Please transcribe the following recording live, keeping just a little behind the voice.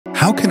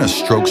How can a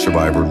stroke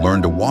survivor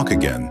learn to walk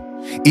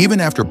again, even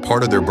after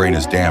part of their brain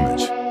is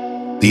damaged?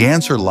 The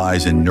answer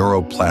lies in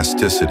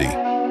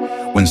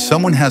neuroplasticity. When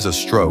someone has a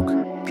stroke,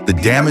 the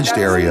damaged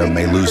area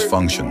may lose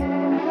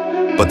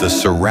function, but the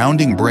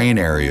surrounding brain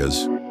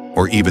areas,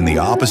 or even the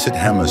opposite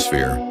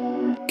hemisphere,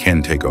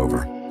 can take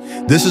over.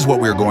 This is what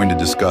we are going to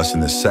discuss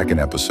in this second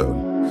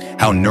episode,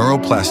 how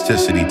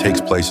neuroplasticity takes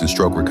place in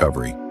stroke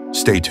recovery.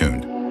 Stay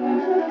tuned.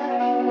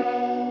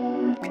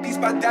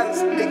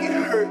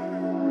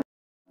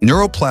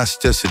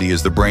 Neuroplasticity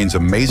is the brain's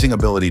amazing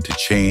ability to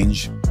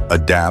change,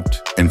 adapt,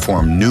 and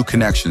form new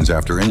connections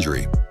after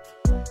injury.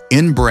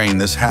 In brain,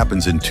 this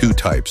happens in two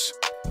types: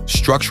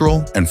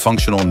 structural and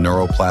functional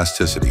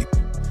neuroplasticity.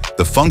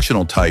 The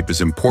functional type is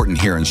important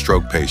here in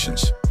stroke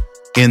patients.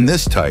 In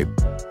this type,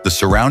 the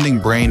surrounding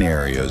brain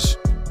areas,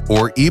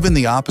 or even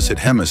the opposite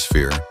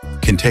hemisphere,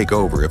 can take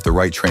over if the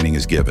right training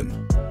is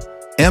given.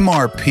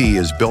 MRP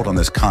is built on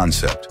this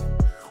concept.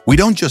 We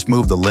don't just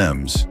move the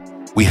limbs,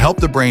 we help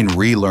the brain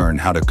relearn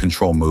how to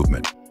control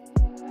movement.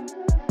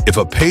 If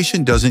a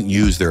patient doesn't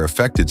use their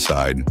affected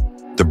side,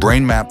 the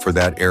brain map for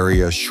that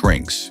area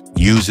shrinks,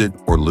 use it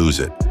or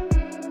lose it.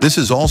 This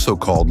is also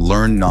called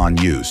learned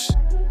non-use,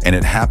 and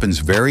it happens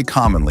very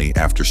commonly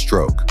after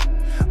stroke.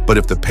 But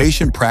if the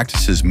patient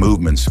practices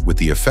movements with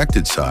the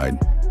affected side,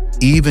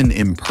 even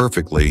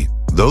imperfectly,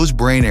 those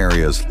brain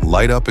areas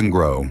light up and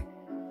grow.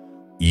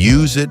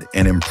 Use it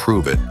and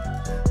improve it.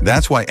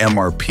 That's why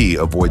MRP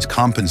avoids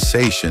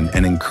compensation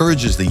and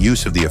encourages the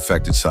use of the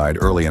affected side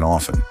early and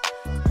often.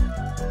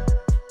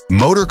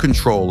 Motor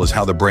control is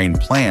how the brain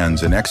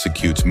plans and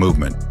executes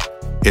movement.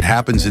 It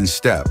happens in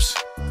steps.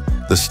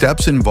 The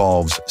steps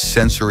involves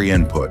sensory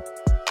input.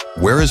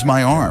 Where is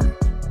my arm?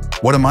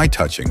 What am I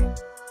touching?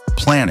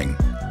 Planning.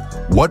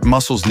 What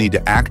muscles need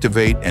to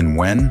activate and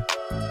when?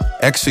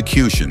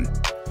 Execution.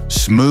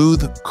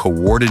 Smooth,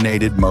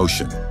 coordinated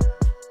motion.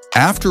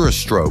 After a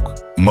stroke,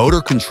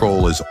 motor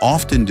control is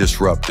often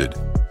disrupted.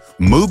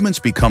 Movements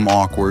become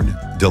awkward,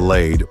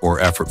 delayed, or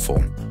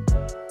effortful.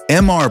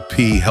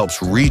 MRP helps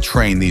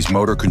retrain these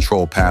motor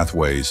control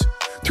pathways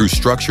through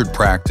structured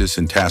practice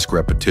and task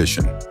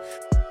repetition.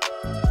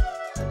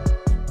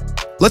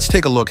 Let's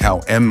take a look how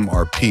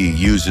MRP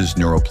uses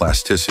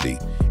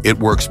neuroplasticity. It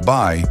works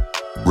by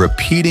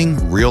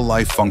repeating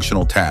real-life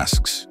functional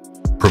tasks,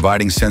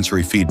 providing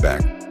sensory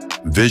feedback,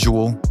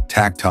 visual,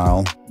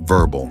 tactile,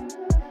 verbal,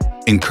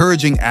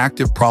 encouraging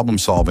active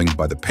problem-solving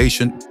by the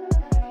patient,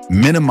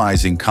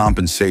 minimizing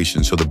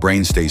compensation so the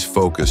brain stays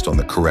focused on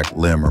the correct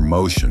limb or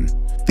motion.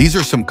 These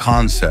are some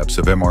concepts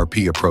of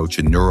MRP approach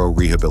in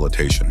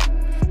neurorehabilitation.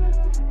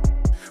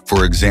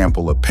 For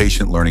example, a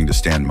patient learning to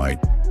stand might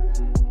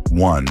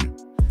 1.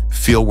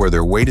 Feel where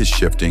their weight is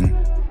shifting,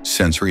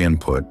 sensory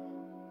input.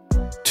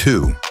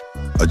 2.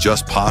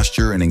 Adjust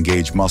posture and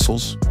engage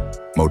muscles,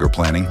 motor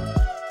planning.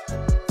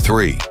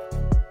 3.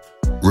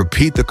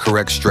 Repeat the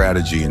correct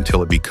strategy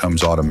until it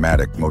becomes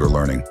automatic, motor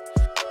learning.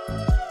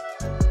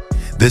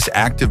 This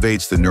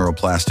activates the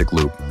neuroplastic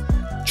loop.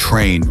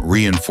 Train,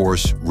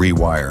 reinforce,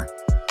 rewire.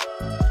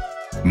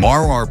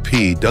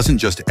 MRP doesn't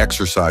just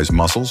exercise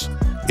muscles,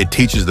 it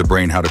teaches the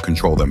brain how to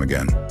control them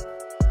again.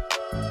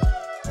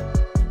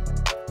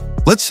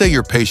 Let's say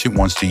your patient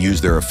wants to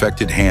use their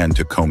affected hand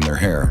to comb their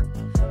hair.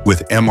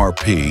 With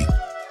MRP,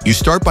 you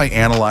start by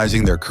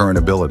analyzing their current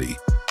ability.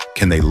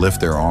 Can they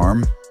lift their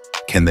arm?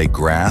 Can they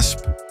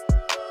grasp?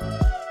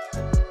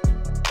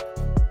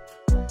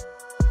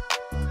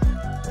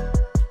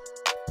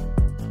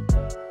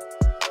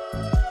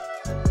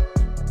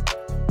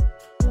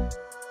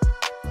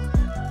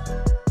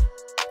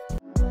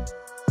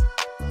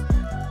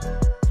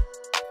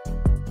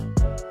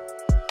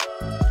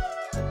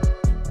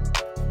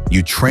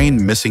 You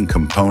train missing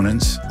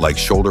components like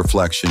shoulder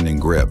flexion and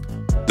grip.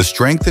 The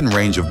strength and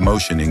range of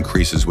motion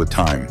increases with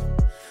time.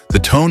 The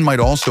tone might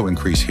also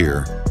increase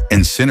here,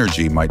 and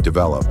synergy might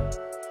develop.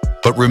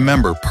 But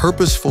remember,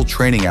 purposeful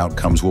training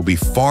outcomes will be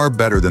far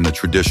better than the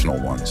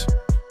traditional ones.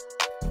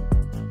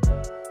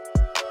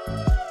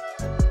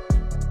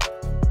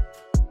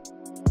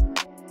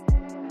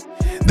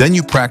 Then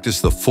you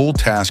practice the full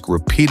task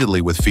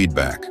repeatedly with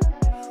feedback.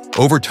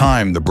 Over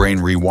time, the brain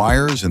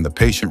rewires and the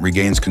patient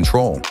regains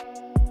control.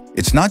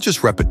 It's not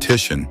just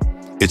repetition,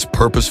 it's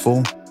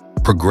purposeful,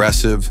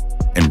 progressive,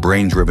 and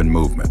brain-driven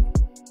movement.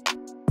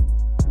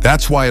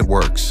 That's why it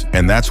works,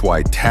 and that's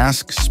why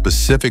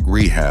task-specific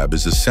rehab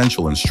is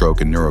essential in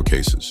stroke and neuro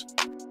cases.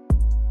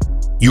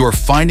 You are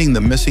finding the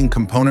missing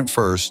component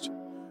first,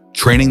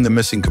 training the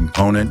missing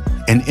component,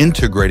 and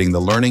integrating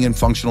the learning and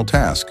functional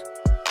task.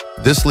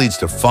 This leads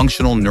to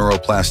functional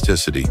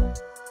neuroplasticity.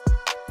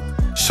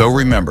 So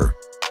remember,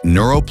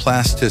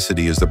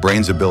 neuroplasticity is the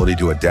brain's ability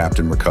to adapt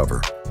and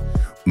recover.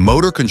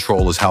 Motor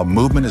control is how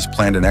movement is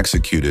planned and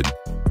executed.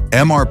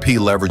 MRP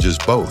leverages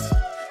both,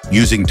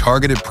 using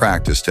targeted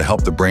practice to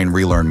help the brain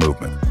relearn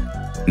movement.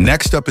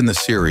 Next up in the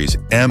series,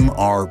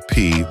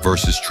 MRP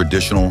versus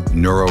traditional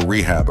neuro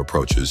rehab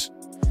approaches.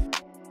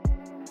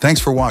 Thanks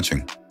for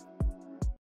watching.